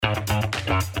The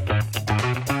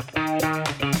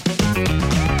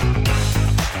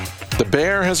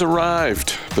bear has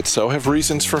arrived, but so have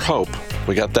reasons for hope.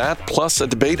 We got that, plus a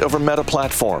debate over meta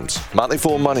platforms. Motley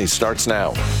Fool Money starts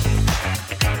now.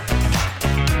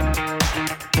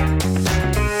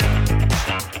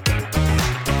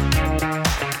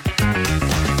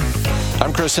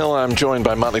 I'm Chris Hill, and I'm joined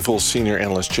by Motley Fool senior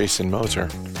analyst Jason Moser.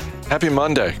 Happy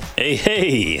Monday.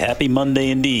 Hey, happy Monday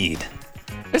indeed.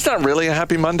 It's not really a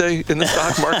happy Monday in the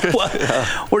stock market.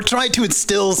 Well, we're trying to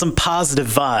instill some positive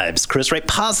vibes, Chris, right?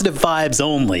 Positive vibes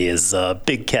only, as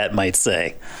Big Cat might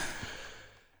say.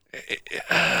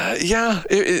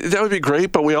 That would be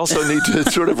great, but we also need to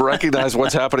sort of recognize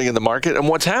what's happening in the market. And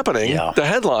what's happening, The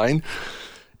headline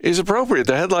is appropriate.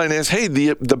 The headline is, hey,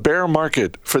 the bear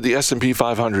market for the S&P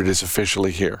 500 is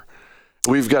officially here.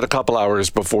 We've got a couple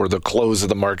hours before the close of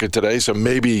the market today, so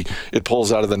maybe it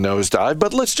pulls out of the nosedive.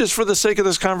 But let's just, for the sake of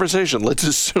this conversation, let's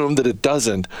assume that it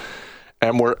doesn't.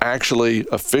 And we're actually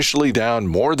officially down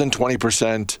more than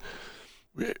 20%.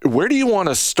 Where do you want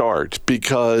to start?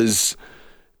 Because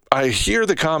I hear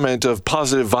the comment of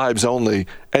positive vibes only,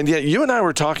 and yet you and I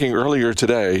were talking earlier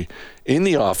today in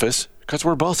the office, because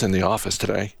we're both in the office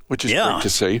today, which is great to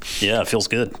see. Yeah, it feels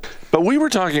good. But we were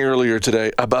talking earlier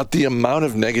today about the amount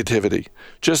of negativity,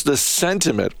 just the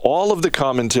sentiment, all of the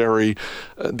commentary,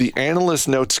 the analyst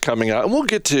notes coming out. And we'll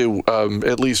get to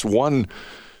at least one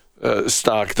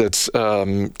stock that's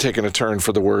taken a turn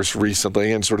for the worse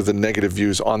recently and sort of the negative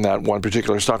views on that one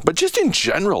particular stock. But just in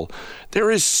general, there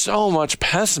is so much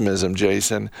pessimism,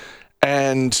 Jason.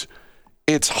 And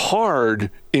it's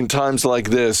hard in times like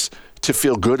this to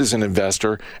feel good as an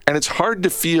investor, and it's hard to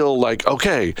feel like,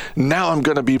 okay, now I'm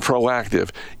going to be proactive.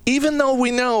 Even though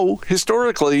we know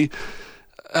historically,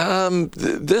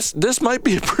 this might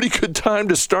be a pretty good time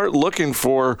to start looking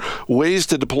for ways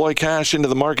to deploy cash into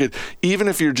the market, even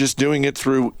if you're just doing it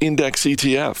through index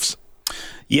ETFs.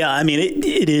 Yeah, I mean,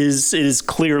 it is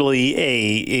clearly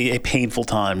a painful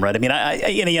time, right? I mean,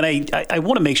 I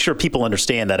want to make sure people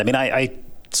understand that. I mean, I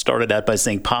started out by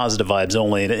saying positive vibes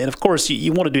only. And of course,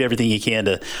 you want to do everything you can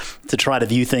to try to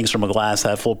view things from a glass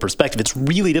half full perspective. It's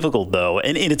really difficult, though.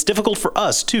 And it's difficult for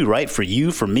us, too, right? For you,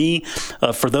 for me,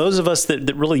 for those of us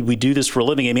that really we do this for a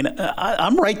living. I mean,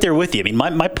 I'm right there with you. I mean,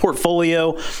 my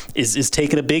portfolio is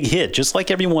taking a big hit, just like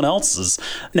everyone else's.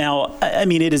 Now, I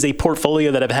mean, it is a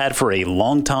portfolio that I've had for a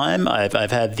long time.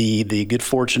 I've had the good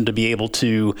fortune to be able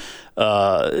to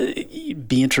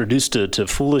be introduced to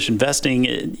foolish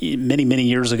investing many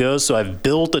years ago. So I've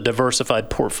built a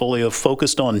diversified portfolio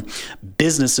focused on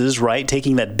businesses, right?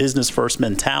 Taking that business first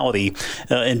mentality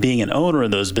and being an owner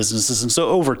in those businesses. And so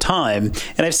over time,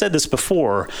 and I've said this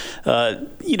before,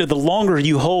 the longer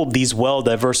you hold these well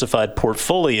diversified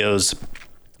portfolios,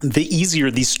 the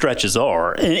easier these stretches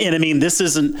are. And I mean, this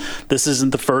isn't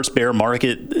the first bear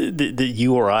market that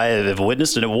you or I have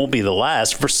witnessed, and it won't be the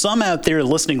last. For some out there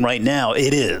listening right now,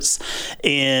 it is.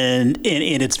 And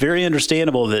it's very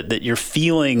understandable that you're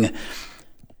feeling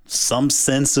some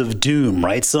sense of doom,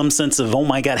 right? Some sense of, oh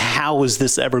my God, how is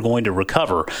this ever going to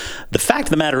recover? The fact of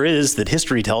the matter is that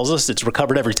history tells us it's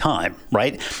recovered every time,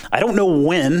 right? I don't know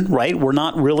when, right? We're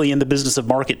not really in the business of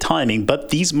market timing,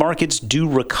 but these markets do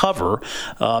recover.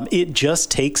 It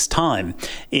just takes time.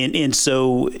 And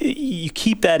so you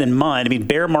keep that in mind. I mean,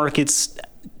 bear markets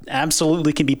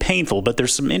absolutely can be painful, but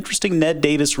there's some interesting Ned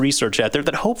Davis research out there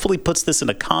that hopefully puts this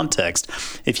into context.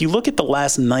 If you look at the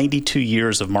last 92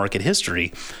 years of market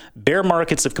history, bear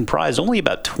markets have comprised only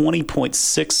about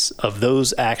 20.6 of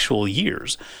those actual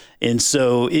years. And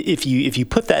so if you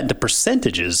put that into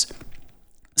percentages,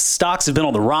 stocks have been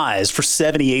on the rise for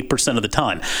 78% of the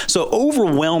time. So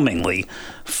overwhelmingly,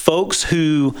 folks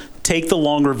who take the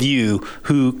longer view,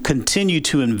 who continue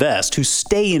to invest, who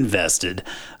stay invested,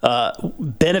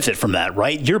 benefit from that,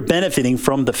 right? You're benefiting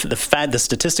from the fact the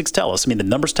statistics tell us, I mean, the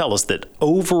numbers tell us that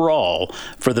overall,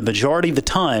 for the majority of the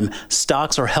time,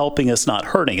 stocks are helping us, not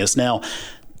hurting us. Now,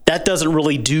 that doesn't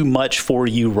really do much for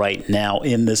you right now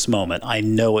in this moment. I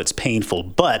know it's painful,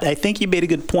 but I think you made a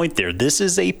good point there. This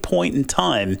is a point in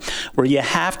time where you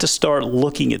have to start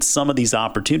looking at some of these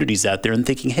opportunities out there and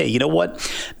thinking, hey, you know what?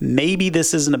 Maybe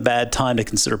this isn't a bad time to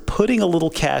consider putting a little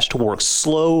cash to work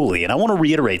slowly. And I want to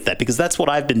reiterate that because that's what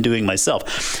I've been doing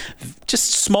myself.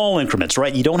 Just small increments,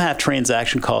 right? You don't have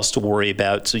transaction costs to worry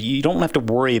about, so you don't have to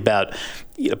worry about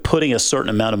putting a certain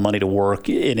amount of money to work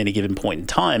at any given point in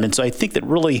time. And so I think that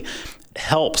really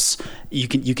helps. You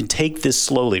can take this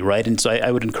slowly, right? And so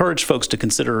I would encourage folks to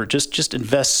consider just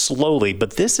invest slowly.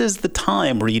 But this is the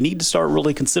time where you need to start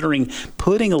really considering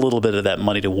putting a little bit of that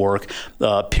money to work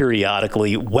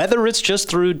periodically, whether it's just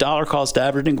through dollar cost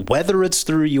averaging, whether it's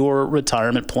through your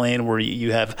retirement plan where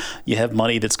you have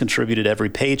money that's contributed every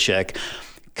paycheck.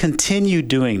 Continue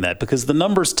doing that, because the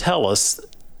numbers tell us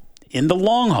in the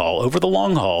long haul, over the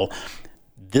long haul,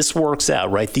 this works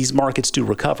out, right? These markets do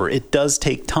recover. It does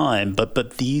take time,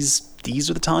 but these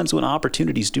are the times when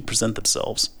opportunities do present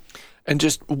themselves. And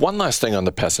just one last thing on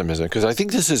the pessimism, because I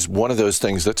think this is one of those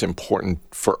things that's important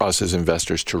for us as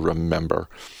investors to remember,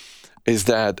 is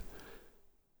that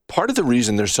part of the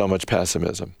reason there's so much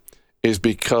pessimism is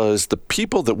because the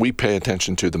people that we pay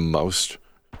attention to the most,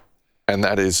 and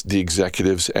that is the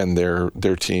executives and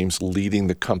their teams leading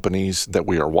the companies that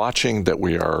we are watching, that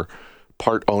we are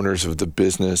part owners of the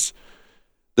business.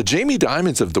 The Jamie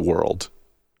Dimons of the world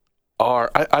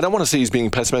are, I don't want to say he's being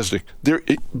pessimistic.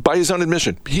 By his own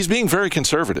admission, he's being very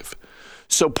conservative.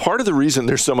 So part of the reason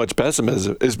there's so much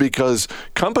pessimism is because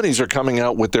companies are coming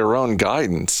out with their own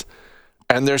guidance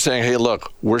and they're saying, hey,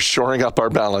 look, we're shoring up our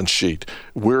balance sheet.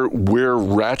 We're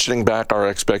ratcheting back our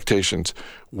expectations.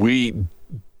 We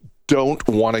don't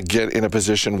want to get in a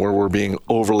position where we're being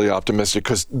overly optimistic,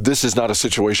 because this is not a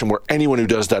situation where anyone who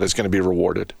does that is going to be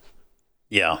rewarded.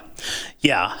 Yeah.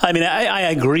 I mean, I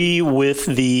agree with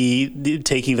the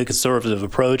taking the conservative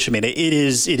approach. I mean, it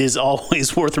is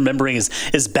always worth remembering,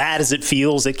 as bad as it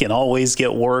feels, it can always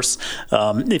get worse.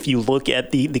 If you look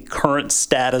at the current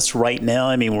status right now,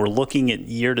 I mean, we're looking at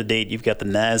year to date. You've got the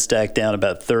NASDAQ down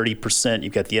about 30%.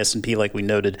 You've got the S&P, like we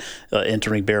noted,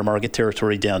 entering bear market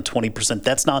territory, down 20%.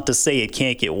 That's not to say it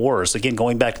can't get worse. Again,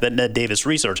 going back to that Ned Davis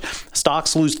research,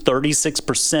 stocks lose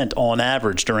 36% on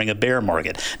average during a bear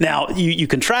market. Now, you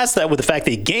contrast that with the fact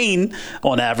they gain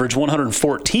on average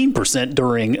 114%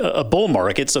 during a bull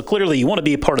market. So clearly you want to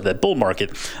be a part of that bull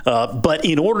market. But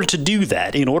in order to do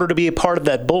that, in order to be a part of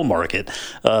that bull market,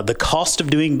 the cost of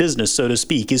doing business, so to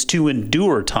speak, is to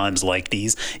endure times like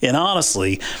these. And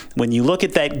honestly, when you look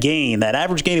at that gain, that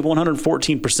average gain of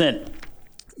 114%,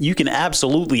 you can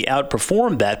absolutely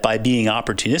outperform that by being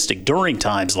opportunistic during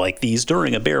times like these,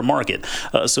 during a bear market.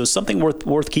 So something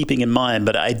worth keeping in mind.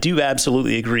 But I do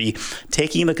absolutely agree.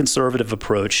 Taking the conservative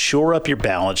approach, shore up your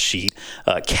balance sheet.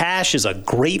 Cash is a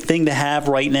great thing to have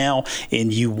right now,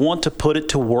 and you want to put it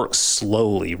to work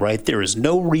slowly, right? There is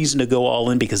no reason to go all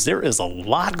in, because there is a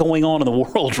lot going on in the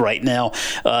world right now.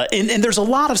 And there's a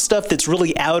lot of stuff that's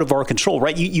really out of our control,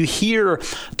 right? You hear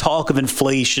talk of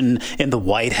inflation in the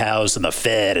White House and the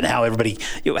Fed, and how everybody,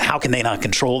 how can they not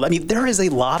control it? I mean, there is a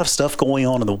lot of stuff going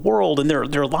on in the world, and there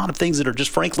are a lot of things that are just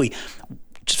frankly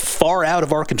just far out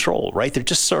of our control, right? There are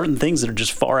just certain things that are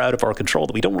just far out of our control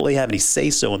that we don't really have any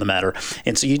say-so in the matter.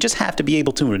 And so you just have to be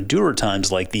able to endure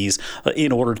times like these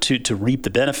in order to reap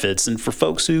the benefits. And for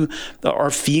folks who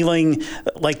are feeling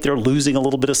like they're losing a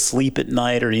little bit of sleep at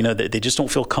night, or, they just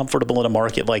don't feel comfortable in a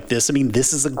market like this, I mean,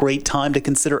 this is a great time to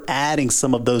consider adding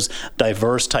some of those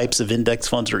diverse types of index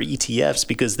funds or ETFs,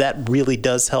 because that really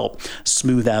does help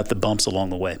smooth out the bumps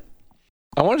along the way.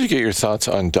 I wanted to get your thoughts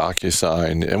on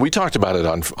DocuSign, and we talked about it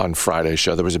on Friday's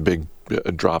show. There was a big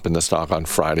drop in the stock on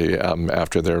Friday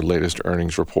after their latest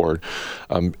earnings report.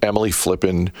 Emily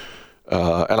Flippen,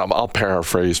 and I'll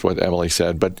paraphrase what Emily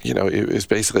said, but it was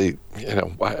basically,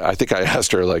 I think I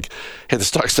asked her, like, hey, the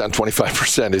stock's down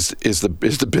 25%. Is the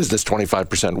business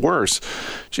 25% worse?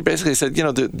 She basically said,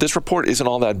 this report isn't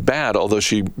all that bad, although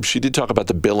she did talk about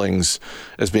the billings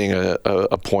as being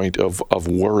a point of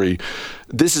worry.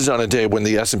 This is on a day when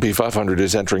the S&P 500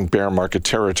 is entering bear market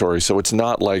territory, so it's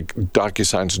not like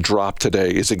DocuSign's drop today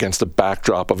is against the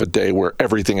backdrop of a day where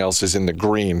everything else is in the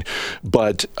green.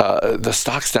 But the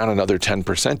stock's down another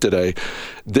 10% today.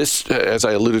 This, as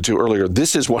I alluded to earlier,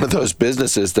 this is one of those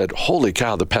businesses that, holy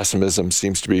cow, the pessimism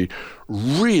seems to be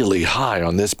really high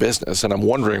on this business. And I'm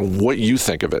wondering what you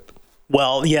think of it.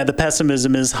 Well, yeah, the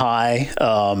pessimism is high.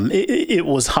 It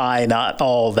was high not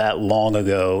all that long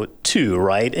ago, too,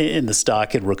 right? And the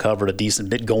stock had recovered a decent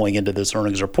bit going into this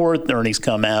earnings report. The earnings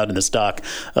come out, and the stock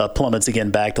plummets again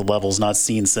back to levels not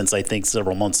seen since, I think,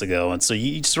 several months ago. And so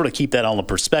you sort of keep that on the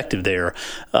perspective there.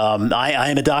 I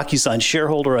am a DocuSign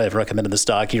shareholder. I've recommended the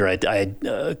stock here.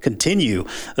 I continue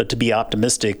to be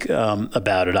optimistic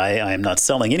about it. I am not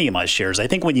selling any of my shares. I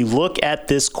think when you look at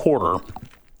this quarter,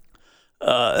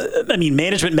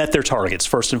 management met their targets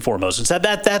first and foremost. And so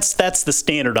that's the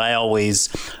standard I always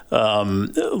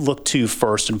look to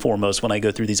first and foremost when I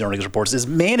go through these earnings reports is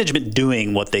management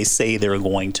doing what they say they're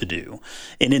going to do.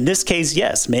 And in this case,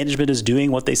 yes, management is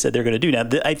doing what they said they're going to do. Now,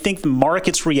 I think the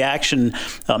market's reaction,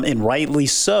 and rightly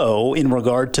so, in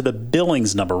regard to the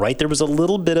billings number, right? There was a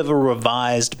little bit of a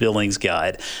revised billings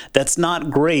guide. That's not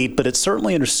great, but it's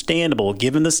certainly understandable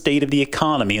given the state of the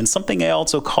economy. And something I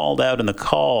also called out in the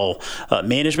call,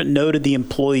 management noted the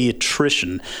employee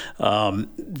attrition.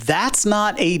 That's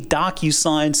not a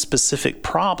DocuSign specific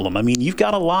problem. I mean, you've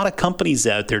got a lot of companies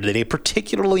out there today,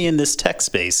 particularly in this tech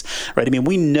space, right? I mean,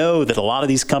 we know that a lot of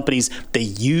these companies, they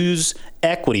use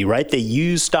equity, right? They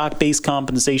use stock-based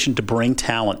compensation to bring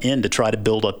talent in to try to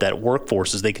build up that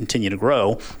workforce as they continue to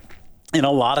grow. And a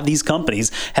lot of these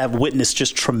companies have witnessed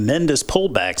just tremendous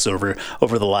pullbacks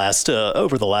over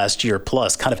the last year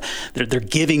plus. Kind of, they're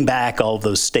giving back all of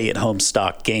those stay-at-home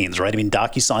stock gains, right? I mean,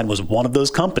 DocuSign was one of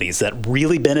those companies that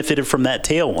really benefited from that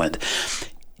tailwind.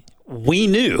 We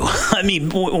knew, I mean,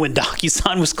 when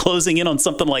DocuSign was closing in on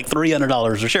something like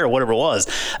 $300 a share, or whatever it was,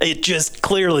 it just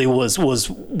clearly was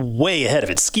way ahead of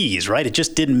its skis, right? It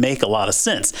just didn't make a lot of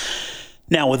sense.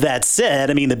 Now, with that said,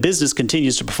 I mean, the business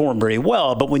continues to perform very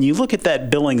well, but when you look at that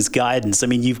billings guidance, I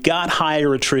mean, you've got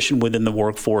higher attrition within the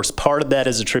workforce. Part of that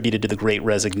is attributed to the Great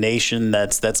Resignation.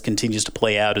 That's continues to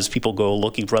play out as people go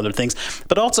looking for other things.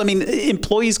 But also, I mean,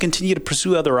 employees continue to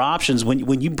pursue other options.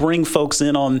 When you bring folks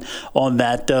in on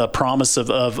that promise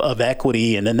of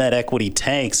equity, and then that equity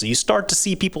tanks, you start to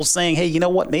see people saying, hey, you know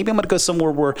what, maybe I'm going to go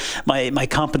somewhere where my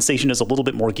compensation is a little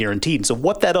bit more guaranteed. And so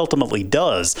what that ultimately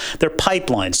does, their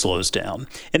pipeline slows down.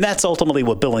 And that's ultimately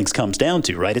what billings comes down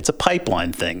to, right? It's a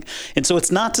pipeline thing. And so it's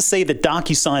not to say that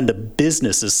DocuSign, the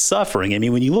business, is suffering. I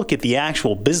mean, when you look at the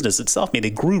actual business itself, I mean,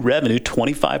 they grew revenue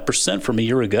 25% from a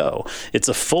year ago. It's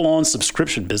a full-on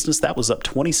subscription business. That was up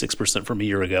 26% from a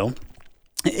year ago.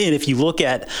 And if you look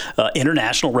at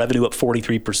international revenue up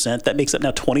 43%, that makes up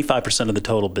now 25% of the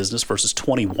total business versus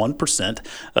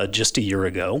 21% just a year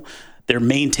ago. They're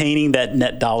maintaining that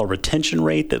net dollar retention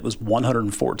rate that was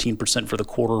 114% for the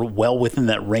quarter, well within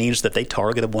that range that they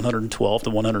target of 112 to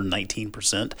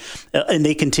 119%. And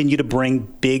they continue to bring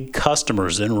big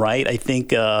customers in, right? I think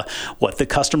the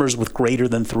customers with greater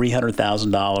than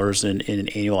 $300,000 in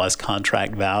annualized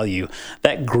contract value,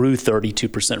 that grew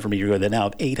 32% from a year ago. They now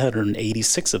have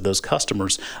 886 of those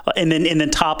customers. And then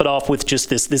top it off with just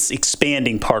this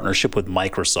expanding partnership with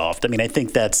Microsoft. I mean, I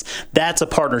think that's a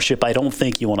partnership I don't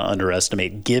think you want to underestimate,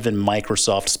 given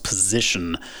Microsoft's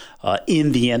position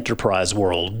in the enterprise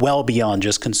world, well beyond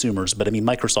just consumers. But I mean,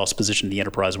 Microsoft's position in the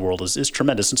enterprise world is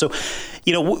tremendous. And so,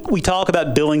 you know, we talk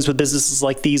about billings with businesses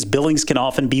like these. Billings can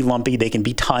often be lumpy. They can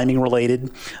be timing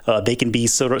related. They can be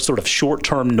sort of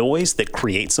short-term noise that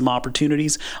create some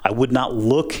opportunities. I would not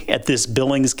look at this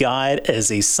billings guide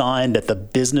as a sign that the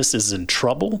business is in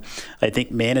trouble. I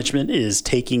think management is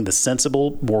taking the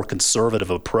sensible, more conservative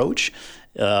approach.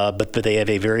 But they have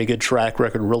a very good track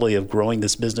record, really, of growing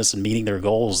this business and meeting their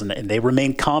goals, and they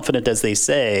remain confident, as they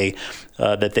say,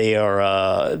 that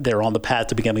they're on the path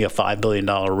to becoming a $5 billion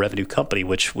revenue company,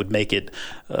 which would make it,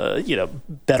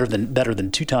 better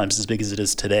than 2 times as big as it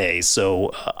is today.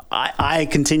 So I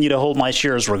continue to hold my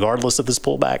shares regardless of this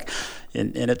pullback,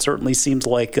 and it certainly seems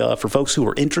like for folks who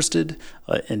are interested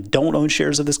and don't own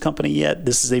shares of this company yet,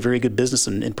 this is a very good business,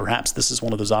 and perhaps this is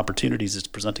one of those opportunities that's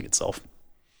presenting itself.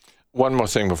 One more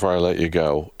thing before I let you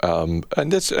go, I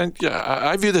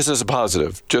view this as a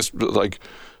positive, just like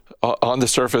on the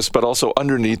surface, but also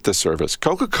underneath the surface.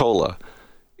 Coca-Cola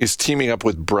is teaming up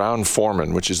with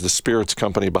Brown-Forman, which is the spirits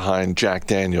company behind Jack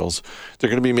Daniel's. They're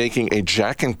going to be making a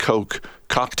Jack and Coke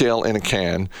cocktail in a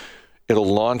can.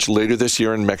 It'll launch later this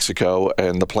year in Mexico,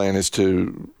 and the plan is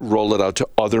to roll it out to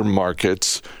other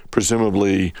markets,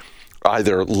 presumably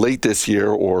either late this year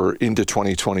or into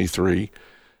 2023.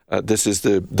 This is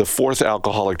the 4th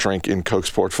alcoholic drink in Coke's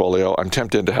portfolio. I'm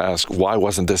tempted to ask, why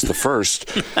wasn't this the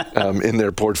first in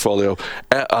their portfolio?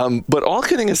 But all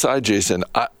kidding aside, Jason,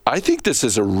 I think this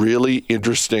is a really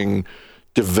interesting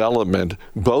development,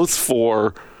 both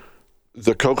for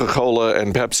the Coca-Cola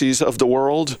and Pepsis of the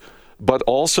world, but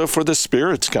also for the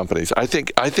spirits companies. I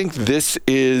think this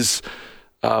is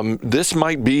this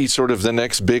might be sort of the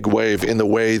next big wave in the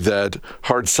way that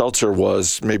hard seltzer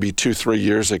was maybe 2-3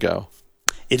 years ago.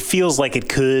 it feels like it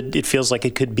could. It feels like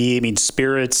it could be. I mean,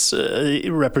 spirits it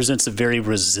represents a very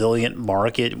resilient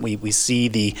market. We see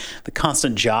the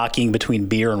constant jockeying between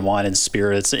beer and wine and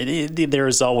spirits. There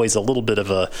is always a little bit of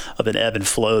an ebb and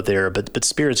flow there, but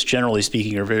spirits, generally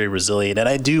speaking, are very resilient. And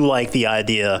I do like the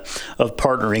idea of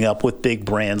partnering up with big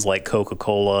brands like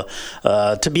Coca-Cola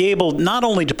to be able not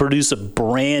only to produce a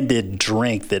branded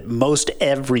drink that most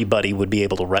everybody would be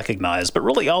able to recognize, but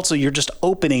really also you're just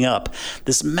opening up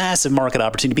this massive market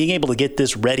opportunity, being able to get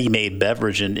this ready-made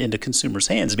beverage into consumers'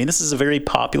 hands. I mean, this is a very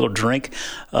popular drink.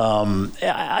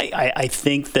 I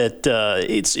think that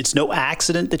it's no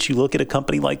accident that you look at a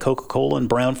company like Coca-Cola and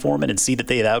Brown-Forman and see that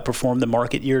they have outperformed the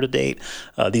market year to date.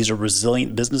 These are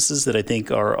resilient businesses that I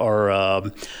think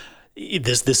are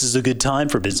this is a good time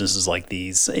for businesses like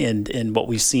these. And what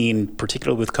we've seen,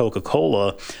 particularly with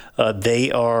Coca-Cola,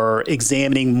 they are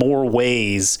examining more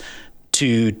ways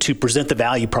to present the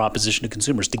value proposition to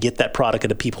consumers, to get that product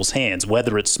into people's hands,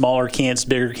 whether it's smaller cans,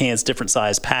 bigger cans, different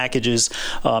size packages.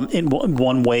 In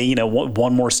one way,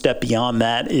 one more step beyond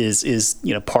that is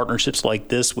partnerships like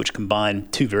this, which combine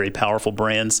two very powerful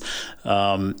brands,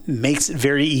 makes it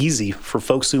very easy for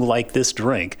folks who like this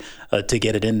drink to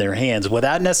get it in their hands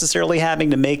without necessarily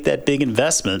having to make that big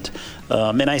investment.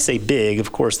 And I say big,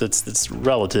 of course, that's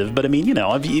relative. But I mean,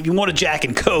 if you want a Jack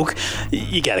and Coke,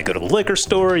 you got to go to the liquor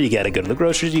store, you got to go to the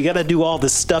groceries, you got to do all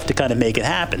this stuff to kind of make it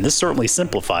happen. This certainly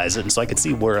simplifies it, and so I could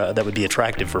see where that would be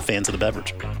attractive for fans of the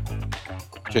beverage.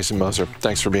 Jason Moser,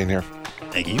 thanks for being here.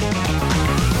 Thank you.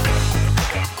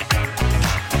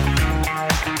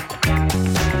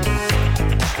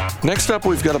 Next up,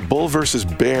 we've got a bull versus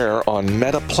bear on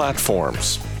Meta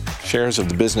platforms. Shares of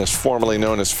the business formerly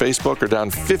known as Facebook are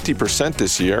down 50%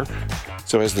 this year.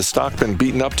 So has the stock been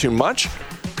beaten up too much?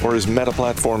 Or is Meta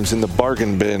Platforms in the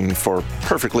bargain bin for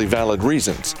perfectly valid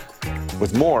reasons?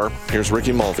 With more, here's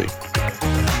Ricky Mulvey.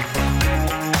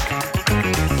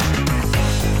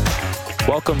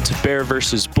 Welcome to Bear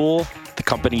versus Bull. The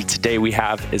company today we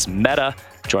have is Meta.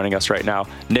 Joining us right now,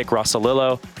 Nick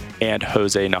Rossolillo and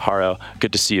Jose Najarro.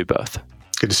 Good to see you both.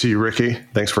 Good to see you, Ricky.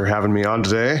 Thanks for having me on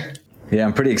today. Yeah,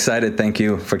 I'm pretty excited. Thank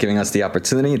you for giving us the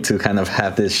opportunity to kind of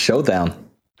have this showdown.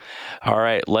 All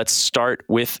right, let's start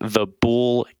with the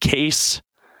bull case.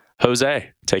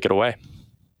 Jose, take it away.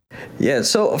 Yeah,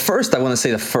 so first I want to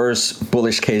say the first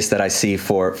bullish case that I see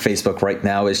for Facebook right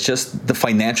now is just the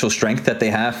financial strength that they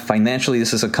have. Financially,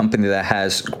 this is a company that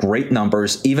has great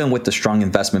numbers, even with the strong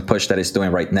investment push that it's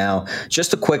doing right now.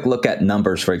 Just a quick look at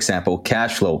numbers, for example,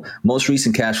 cash flow. Most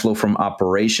recent cash flow from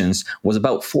operations was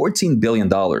about $14 billion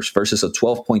versus a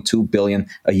 $12.2 billion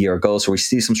a year ago. So we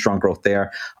see some strong growth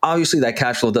there. Obviously, that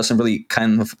cash flow doesn't really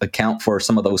kind of account for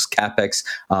some of those CapEx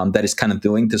that is kind of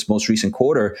doing this most recent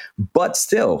quarter, but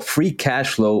still, free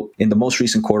cash flow in the most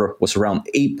recent quarter was around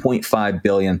 $8.5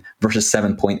 billion versus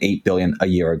 $7.8 billion a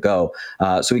year ago.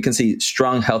 So we can see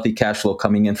strong, healthy cash flow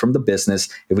coming in from the business.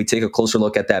 If we take a closer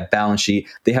look at that balance sheet,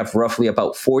 they have roughly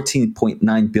about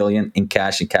 $14.9 billion in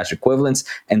cash and cash equivalents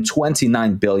and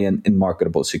 $29 billion in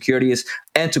marketable securities.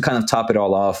 And to kind of top it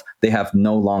all off, they have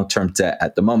no long-term debt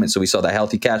at the moment. So we saw that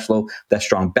healthy cash flow, that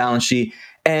strong balance sheet.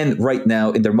 And right now,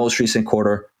 in their most recent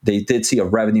quarter, they did see a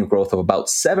revenue growth of about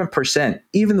 7%,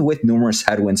 even with numerous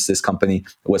headwinds this company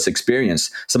was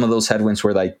experienced. Some of those headwinds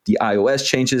were like the iOS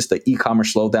changes, the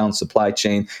e-commerce slowdown, supply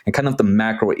chain, and kind of the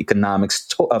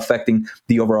macroeconomics affecting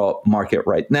the overall market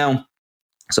right now.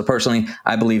 So personally,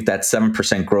 I believe that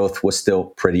 7% growth was still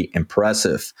pretty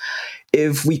impressive.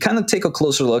 If we kind of take a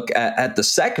closer look at the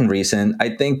second reason,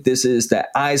 I think this is that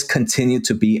eyes continue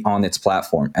to be on its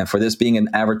platform. And for this being an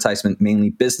advertisement mainly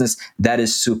business, that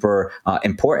is super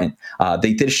important.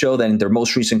 They did show that in their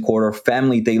most recent quarter,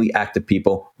 family daily active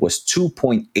people was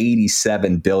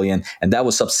 2.87 billion, and that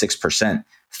was up 6%.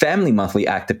 Family monthly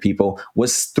active people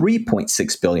was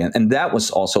 3.6 billion, and that was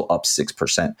also up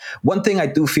 6%. One thing I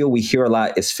do feel we hear a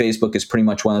lot is Facebook is pretty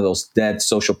much one of those dead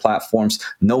social platforms.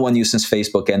 No one uses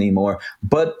Facebook anymore,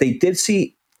 but they did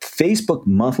see Facebook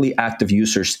monthly active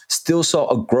users still saw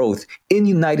a growth in the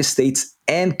United States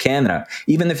and Canada.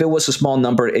 Even if it was a small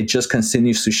number, it just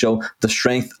continues to show the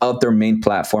strength of their main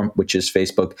platform, which is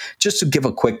Facebook. Just to give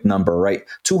a quick number, right?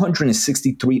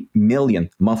 263 million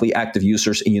monthly active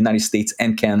users in the United States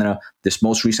and Canada this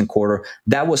most recent quarter.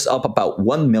 That was up about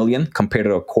 1 million compared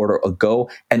to a quarter ago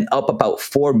and up about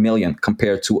 4 million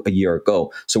compared to a year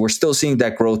ago. So we're still seeing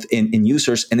that growth in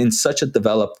users and in such a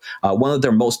developed, one of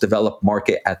their most developed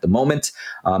market at the moment.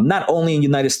 Not only in the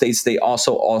United States, they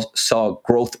also saw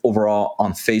growth overall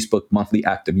on Facebook monthly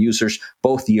active users,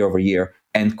 both year over year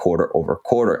and quarter over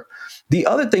quarter. The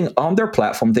other thing on their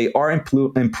platform, they are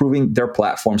improving their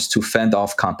platforms to fend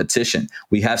off competition.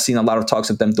 We have seen a lot of talks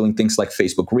of them doing things like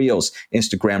Facebook Reels,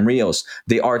 Instagram Reels.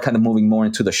 They are kind of moving more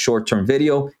into the short-term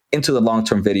video, into the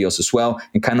long-term videos as well,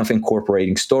 and kind of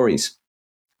incorporating stories.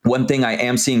 One thing I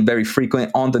am seeing very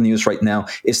frequent on the news right now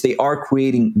is they are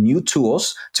creating new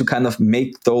tools to kind of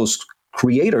make those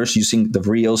creators using the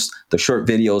reels, the short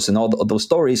videos, and all those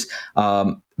stories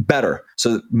better.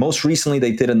 So most recently,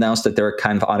 they did announce that they're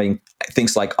kind of adding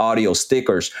things like audio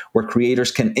stickers where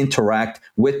creators can interact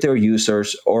with their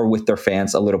users or with their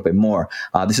fans a little bit more.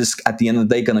 This is, at the end of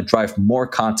the day, going to drive more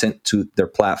content to their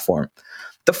platform.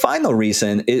 The final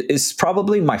reason is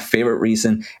probably my favorite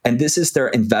reason, and this is their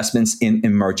investments in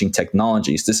emerging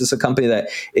technologies. This is a company that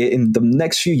in the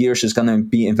next few years is going to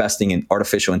be investing in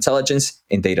artificial intelligence,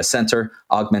 in data center,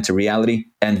 augmented reality,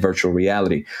 and virtual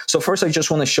reality. So first, I just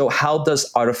want to show how does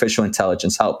artificial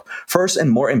intelligence help. First,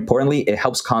 and more importantly, it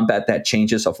helps combat that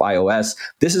changes of iOS.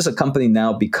 This is a company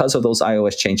now, because of those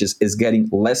iOS changes, is getting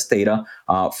less data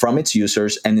from its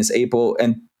users and is able,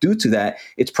 and due to that,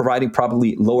 it's providing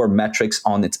probably lower metrics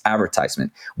on its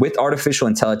advertisement. With artificial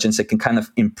intelligence, it can kind of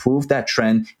improve that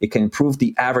trend. It can improve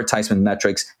the advertisement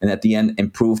metrics, and at the end,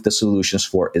 improve the solutions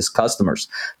for its customers.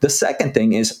 The second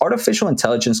thing is artificial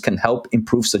intelligence can help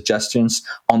improve suggestions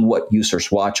on what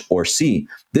users watch or see.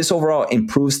 This overall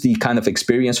improves the kind of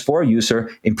experience for a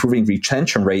user, improving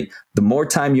retention rate. The more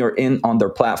time you're in on their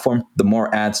platform, the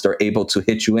more ads they're able to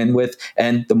hit you in with,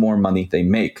 and the more money they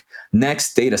make.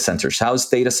 Next, data centers. How is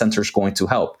data centers going to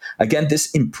help? Again, this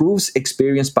improves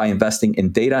experience by investing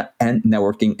in data and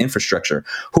networking infrastructure.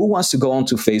 Who wants to go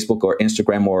onto Facebook or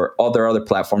Instagram or other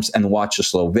platforms and watch a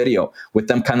slow video? With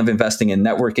them kind of investing in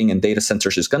networking and data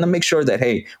centers, is going to make sure that,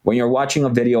 hey, when you're watching a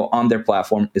video on their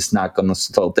platform, it's not going to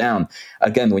slow down.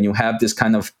 Again, when you have this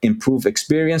kind of improved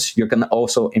experience, you're going to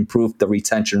also improve the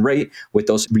retention rate. With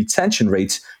those retention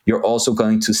rates, you're also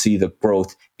going to see the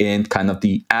growth in kind of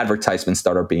the advertisements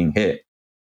that are being hit.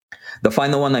 The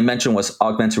final one I mentioned was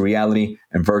augmented reality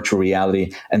and virtual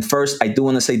reality. And first, I do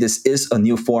want to say this is a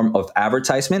new form of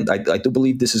advertisement. I do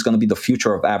believe this is going to be the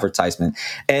future of advertisement.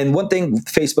 And one thing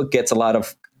Facebook gets a lot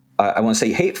of I want to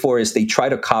say hate for is they try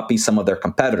to copy some of their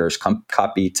competitors,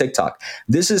 copy TikTok.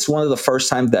 This is one of the first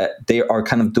time that they are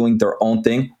kind of doing their own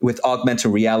thing with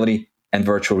augmented reality and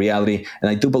virtual reality. And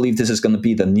I do believe this is going to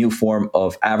be the new form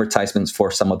of advertisements for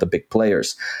some of the big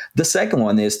players. The second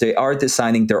one is they are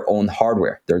designing their own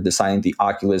hardware. They're designing the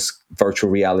Oculus virtual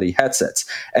reality headsets.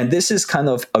 And this is kind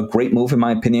of a great move, in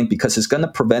my opinion, because it's going to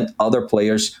prevent other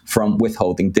players from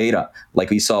withholding data. Like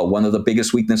we saw, one of the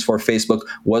biggest weaknesses for Facebook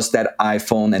was that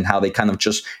iPhone and how they kind of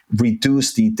just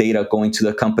reduce the data going to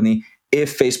the company.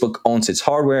 If Facebook owns its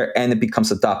hardware and it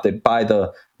becomes adopted by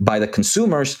the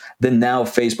consumers, then now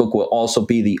Facebook will also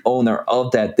be the owner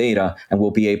of that data and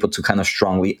will be able to kind of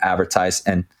strongly advertise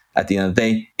and, at the end of the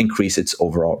day, increase its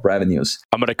overall revenues.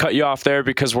 I'm going to cut you off there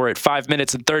because we're at 5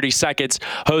 minutes and 30 seconds.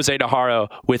 Jose Najarro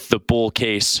with the bull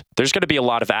case. There's going to be a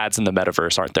lot of ads in the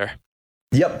metaverse, aren't there?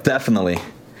 Yep, definitely.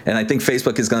 And I think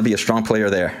Facebook is going to be a strong player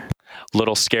there.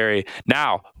 Little scary.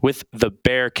 Now, with the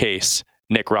bear case,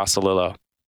 Nick Rossolillo.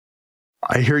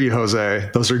 I hear you,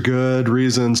 Jose. Those are good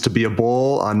reasons to be a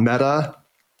bull on Meta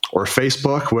or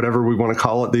Facebook, whatever we want to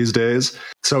call it these days.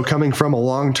 So coming from a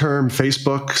long-term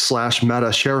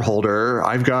Facebook/Meta shareholder,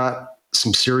 I've got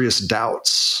some serious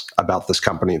doubts about this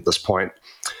company at this point.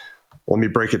 Let me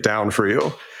break it down for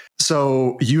you.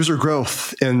 So user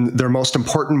growth in their most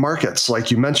important markets,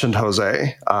 like you mentioned,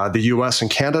 Jose, the US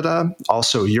and Canada,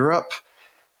 also Europe.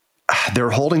 They're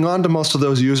holding on to most of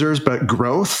those users, but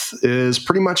growth is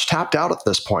pretty much tapped out at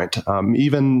this point,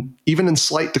 even in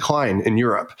slight decline in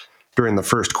Europe during the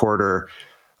first quarter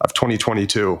of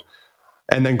 2022.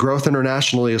 And then growth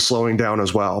internationally is slowing down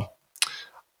as well.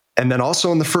 And then also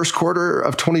in the first quarter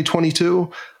of 2022,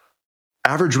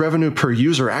 average revenue per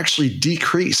user actually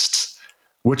decreased,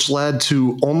 which led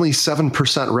to only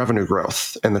 7% revenue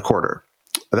growth in the quarter.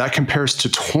 That compares to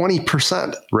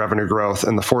 20% revenue growth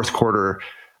in the fourth quarter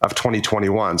of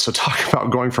 2021. So talk about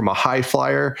going from a high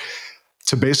flyer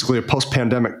to basically a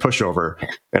post-pandemic pushover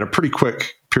in a pretty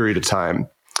quick period of time.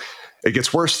 It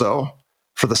gets worse though.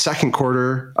 For the second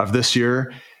quarter of this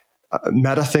year,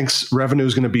 Meta thinks revenue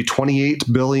is going to be 28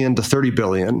 billion to 30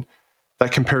 billion.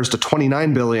 That compares to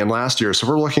 29 billion last year. So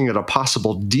we're looking at a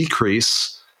possible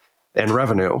decrease in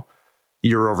revenue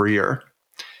year over year.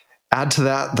 Add to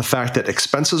that the fact that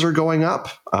expenses are going up,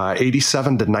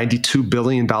 $87 to $92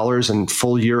 billion in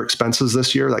full year expenses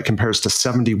this year. That compares to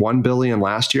 $71 billion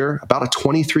last year, about a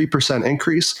 23%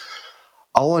 increase,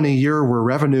 all in a year where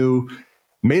revenue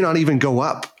may not even go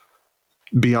up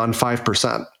beyond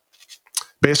 5%.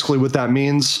 Basically, what that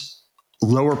means,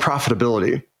 lower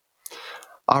profitability.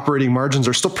 Operating margins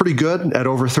are still pretty good at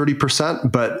over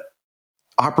 30%, but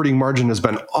operating margin has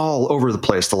been all over the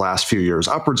place the last few years,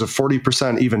 upwards of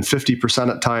 40%, even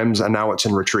 50% at times, and now it's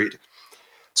in retreat.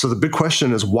 So the big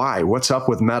question is why? What's up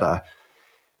with Meta?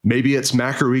 Maybe it's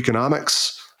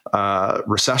macroeconomics,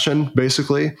 recession,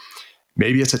 basically.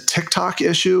 Maybe it's a TikTok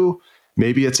issue.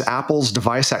 Maybe it's Apple's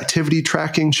device activity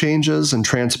tracking changes and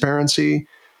transparency.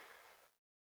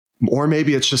 Or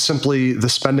maybe it's just simply the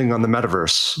spending on the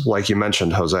metaverse, like you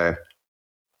mentioned, Jose.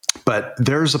 But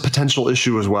there's a potential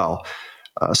issue as well.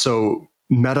 So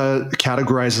Meta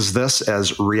categorizes this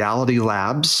as Reality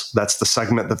Labs. That's the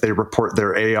segment that they report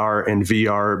their AR and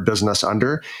VR business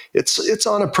under. It's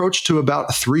on approach to about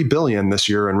 $3 billion this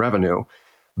year in revenue,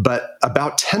 but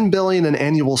about $10 billion in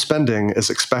annual spending is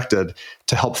expected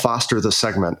to help foster this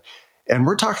segment. And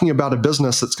we're talking about a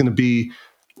business that's going to be,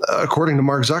 according to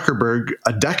Mark Zuckerberg,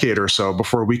 a decade or so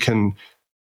before we can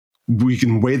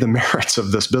weigh the merits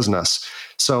of this business.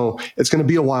 So it's going to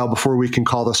be a while before we can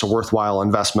call this a worthwhile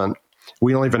investment.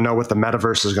 We don't even know what the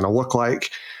metaverse is going to look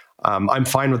like. I'm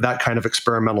fine with that kind of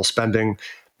experimental spending,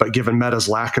 but given Meta's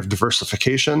lack of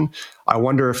diversification, I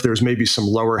wonder if there's maybe some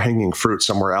lower hanging fruit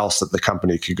somewhere else that the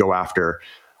company could go after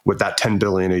with that $10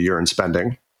 billion a year in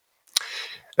spending.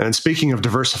 And speaking of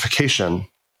diversification,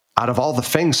 out of all the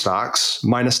FANG stocks,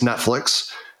 minus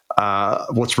Netflix,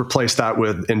 let's replace that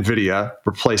with NVIDIA,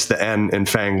 replace the N in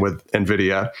FANG with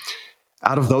NVIDIA.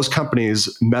 Out of those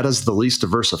companies, Meta's the least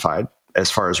diversified as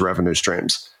far as revenue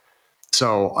streams.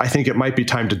 So I think it might be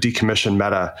time to decommission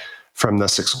Meta from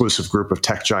this exclusive group of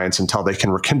tech giants until they can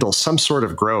rekindle some sort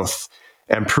of growth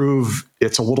and prove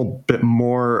it's a little bit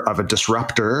more of a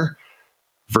disruptor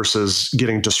versus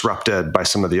getting disrupted by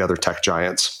some of the other tech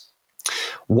giants.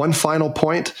 One final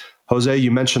point, Jose,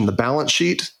 you mentioned the balance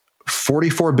sheet,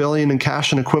 $44 billion in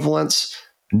cash and equivalents,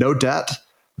 no debt.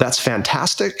 That's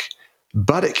fantastic,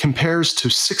 but it compares to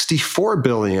 $64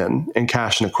 billion in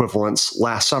cash and equivalents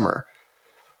last summer.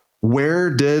 Where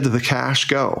did the cash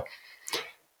go?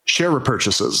 Share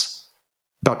repurchases,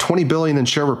 about $20 billion in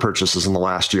share repurchases in the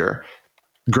last year.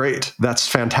 Great, that's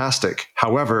fantastic.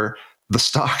 However, the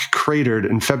stock cratered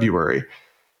in February,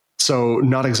 so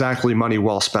not exactly money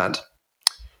well spent.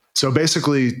 So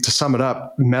basically, to sum it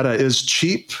up, Meta is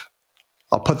cheap.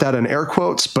 I'll put that in air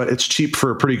quotes, but it's cheap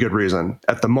for a pretty good reason.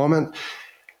 At the moment,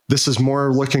 this is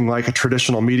more looking like a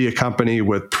traditional media company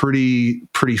with pretty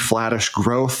flattish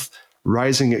growth,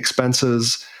 rising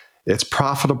expenses. It's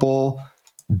profitable,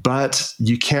 but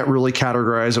you can't really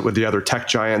categorize it with the other tech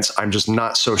giants. I'm just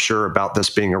not so sure about this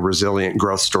being a resilient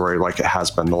growth story like it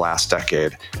has been the last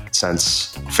decade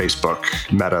since Facebook,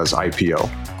 Meta's IPO.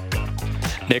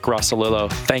 Nick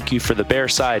Rossolillo, thank you for the bear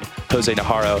side. Jose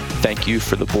Najarro, thank you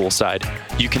for the bull side.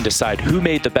 You can decide who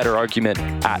made the better argument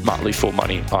at Motley Fool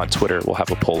Money on Twitter. We'll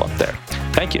have a poll up there.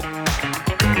 Thank you.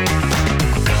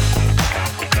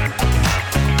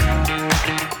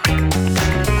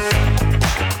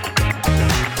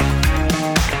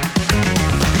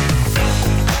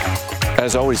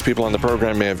 As always, people on the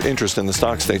program may have interest in the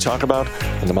stocks they talk about,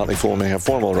 and the Motley Fool may have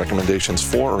formal recommendations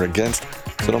for or against,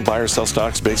 so don't buy or sell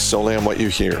stocks based solely on what you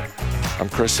hear. I'm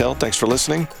Chris Hill. Thanks for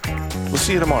listening. We'll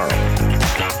see you tomorrow.